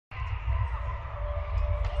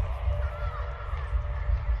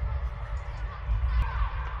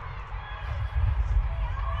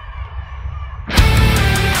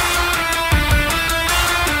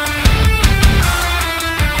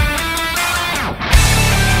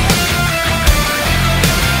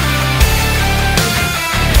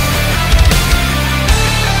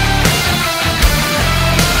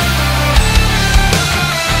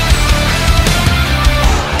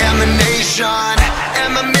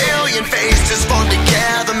million faces formed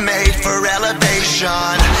together, made for elevation.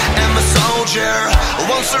 And my soldier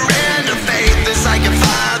won't surrender. Faith is like a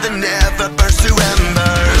fire that never burns to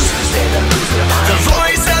embers. The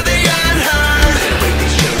voice of the unheard.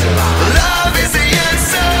 Love is the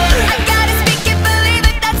answer. I gotta speak it, believe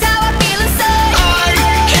it, that's how I feel inside.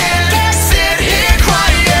 I can't sit here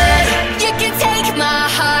quiet. You can take my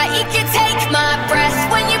heart, you can take my breath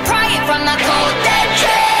when you pry it from the cold dead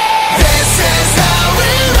chest. This is how we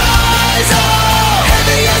rise, oh,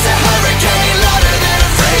 heavy as a hurricane, louder than a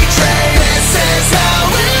freight train. This is how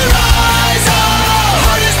we rise, oh,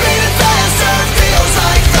 heart is beating faster, feels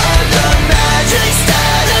like thunder, magic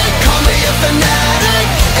static. Call me a fanatic,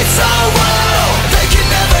 it's our world, they can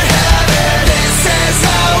never have it. This is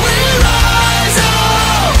how we rise,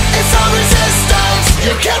 oh, it's our resistance,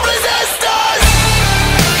 you can't resist us.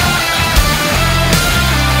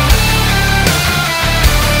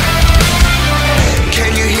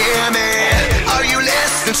 Can you hear me? Are you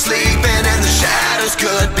listening? Sleeping in the shadows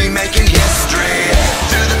could be making history.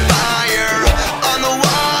 Through the fire, on the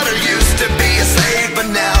water, used to be a slave, but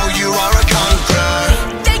now you are a conqueror.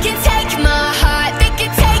 They can take my heart, they can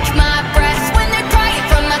take my breath when they pry it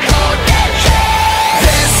from the cold dead chest.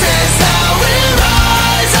 This is how we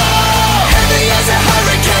rise, oh, heavy as a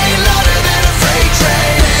hurricane, louder than a freight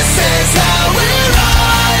train. This is how we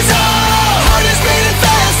rise, oh, heart is beating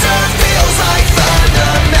faster, feels like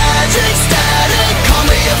thunder, magic static. Call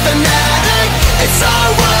me a fanatic, it's our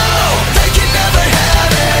world, they can never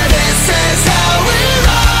have it. This is how we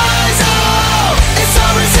rise, oh, it's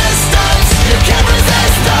our resistance, you can't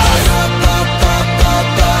resist us. Up, up, up, up,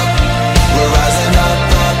 up. We're rising up,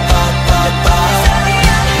 up, up, up, up.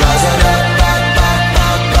 Rising up, up, up,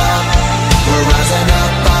 up, up. We're rising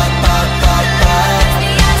up, up, up, up, up.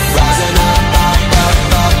 Rising up, up, up,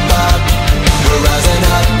 up, up. We're rising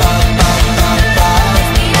up, up, up, up, up.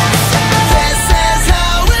 This is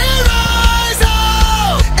how we rise,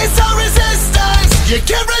 oh, it's our resistance, you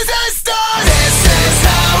can't resist us. This is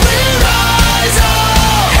how we rise,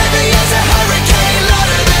 oh, heavy as a hurricane,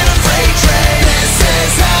 louder than a freight train. This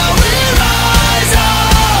is how we rise,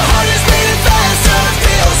 oh, heart is beating faster,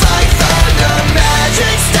 feels like thunder,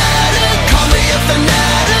 magic static. Call me a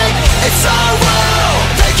fanatic, it's our world,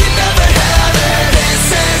 they can never have it. This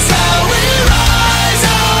is how we rise,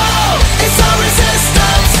 oh, it's our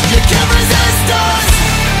resistance, you can't resist us.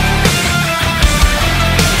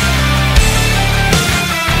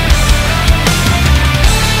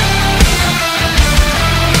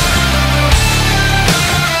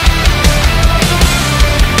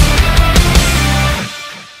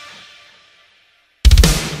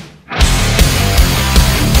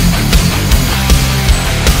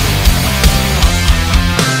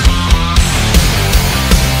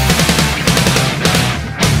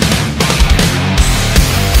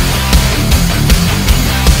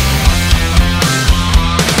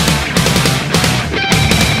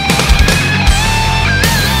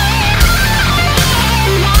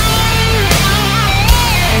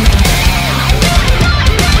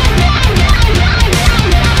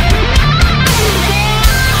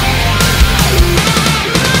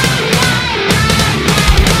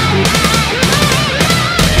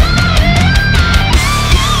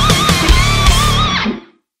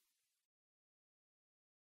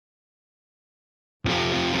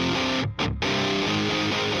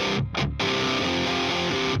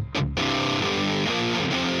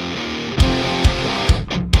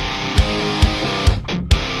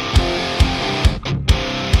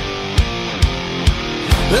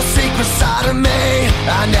 The secret side of me,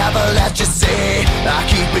 I never let you see. I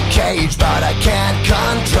keep it caged, but I can't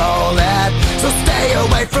control it. So stay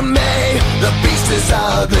away from me, the beast is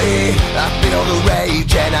ugly. I feel the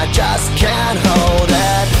rage and I just can't hold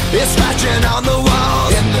it. It's scratching on the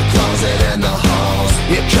walls, in the closet, in the halls.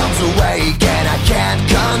 It comes awake and I can't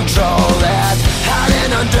control it.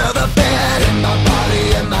 Hiding under the bed, in my body,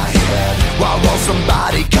 in my head. Why won't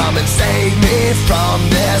somebody come and save me from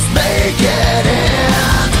this? Make it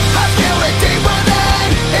end. I feel it deep within,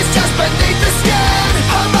 it's just beneath the skin.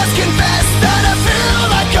 I must confess that I feel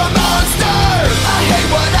like a monster. I hate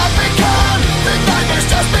what I've become, the nightmare's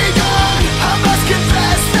just begun. I must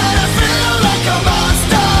confess that I feel like a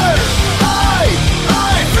monster.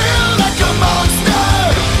 I feel like a monster.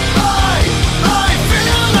 I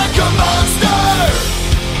feel like a monster.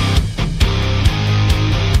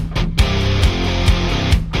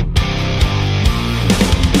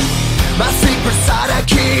 My secret side I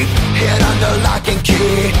keep hid under lock and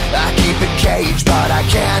key. I keep it caged, but I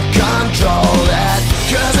can't control it.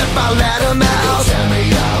 Cause if I let him out, he'll tear me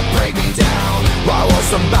up, break me down. Why won't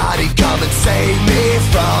somebody come and save me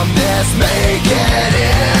from this? Make it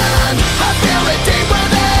end.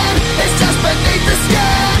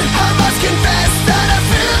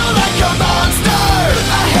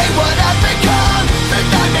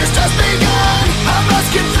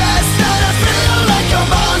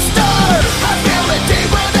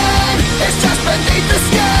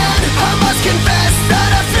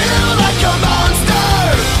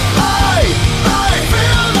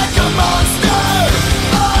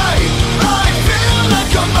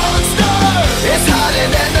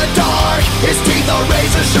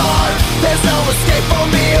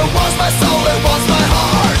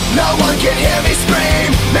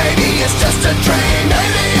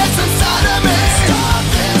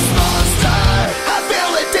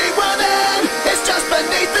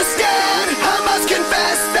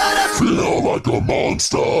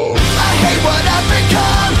 monster. I hate what I've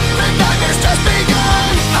become. The nightmare's just begun.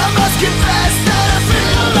 I must confess that I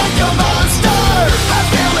feel like a monster. I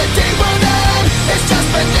feel it deep within. It's just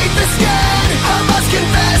beneath the skin. I must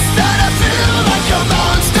confess that I feel like a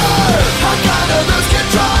monster. I'm gonna lose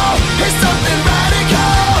control. It's something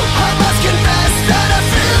radical. I must confess that I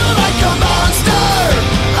feel like a monster.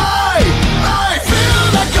 I feel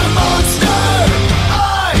like a monster.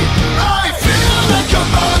 I feel like a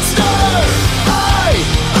monster.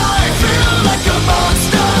 I feel like a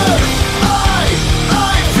monster.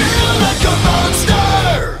 I feel like a monster.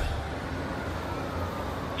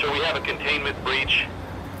 So we have a containment breach.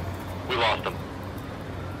 We lost them.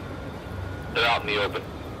 They're out in the open.